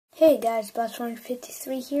Hey guys,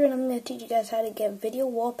 Boss153 here, and I'm going to teach you guys how to get video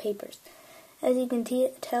wallpapers. As you can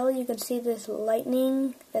tell, you can see this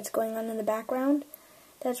lightning that's going on in the background.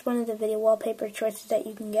 That's one of the video wallpaper choices that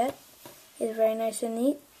you can get. It's very nice and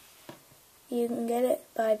neat. You can get it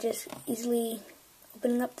by just easily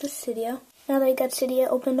opening up the Cydia. Now that I got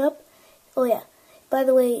Cydia opened up, oh yeah, by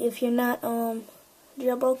the way, if you're not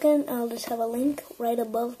jailbroken, I'll just have a link right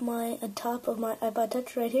above top of my iPod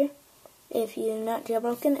Touch right here. If you're not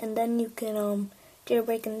jailbroken, and then you can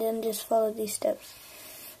jailbreak and then just follow these steps.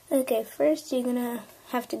 Okay, first you're gonna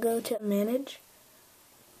have to go to Manage,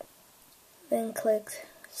 then click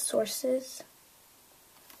Sources,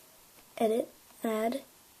 Edit, Add,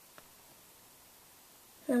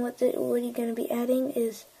 and what you're gonna be adding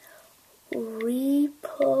is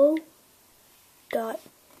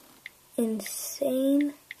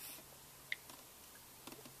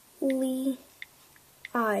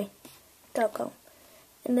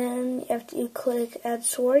and then after you click Add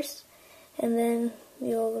Source, and then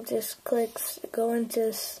you'll just click go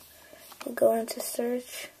into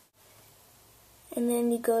Search, and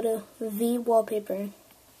then you go to vwallpaper.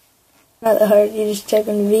 Not that hard. You just type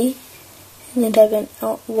in V, and then type in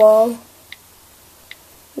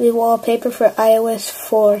vwallpaper for iOS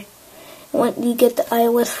 4. When you get the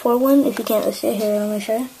iOS 4 one, if you can't see it here, let me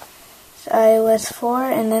show you. It's iOS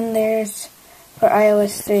 4, and then there's for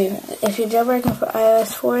iOS 3. If you're jailbreaking for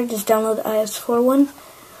iOS 4, just download the iOS 4 one,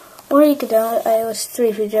 or you can download iOS 3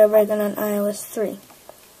 if you're jailbreaking on iOS 3.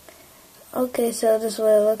 Okay, so this is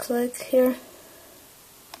what it looks like here.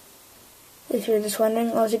 If you're just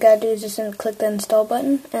wondering, all you gotta do is just click the install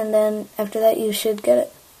button, and then after that you should get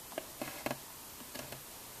it.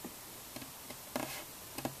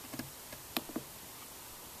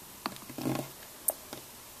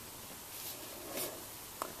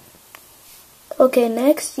 Okay,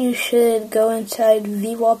 next you should go inside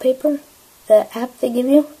vWallpaper, the app they give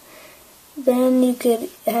you. Then you could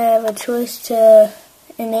have a choice to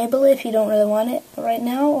enable it if you don't really want it right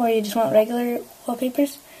now, or you just want regular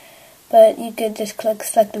wallpapers. But you could just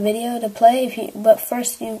select the video to play. But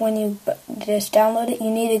first, when you just download it, you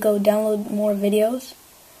need to go download more videos.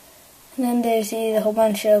 And then there's a whole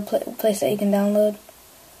bunch of places that you can download.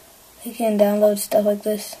 You can download stuff like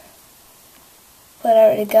this. But I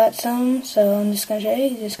already got some, so I'm just going to show you.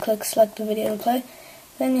 You just select the video to play.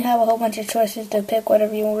 Then you have a whole bunch of choices to pick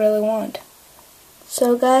whatever you really want.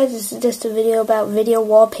 So guys, this is just a video about video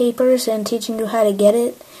wallpapers and teaching you how to get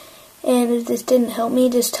it. And if this didn't help me,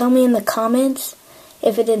 just tell me in the comments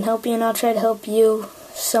if it didn't help you, and I'll try to help you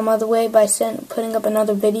some other way by putting up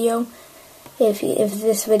another video if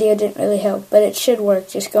this video didn't really help. But it should work.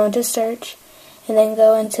 Just go into Search, and then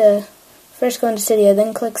first go into Cydia,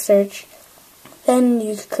 then click Search. Then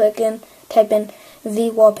you type in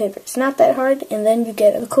vWallpaper. It's not that hard, and then you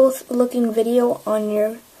get a cool looking video on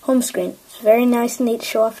your home screen. It's very nice and neat to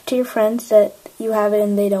show off to your friends that you have it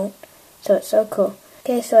and they don't. So it's so cool.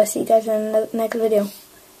 Okay, so I see you guys in the next video.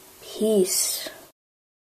 Peace.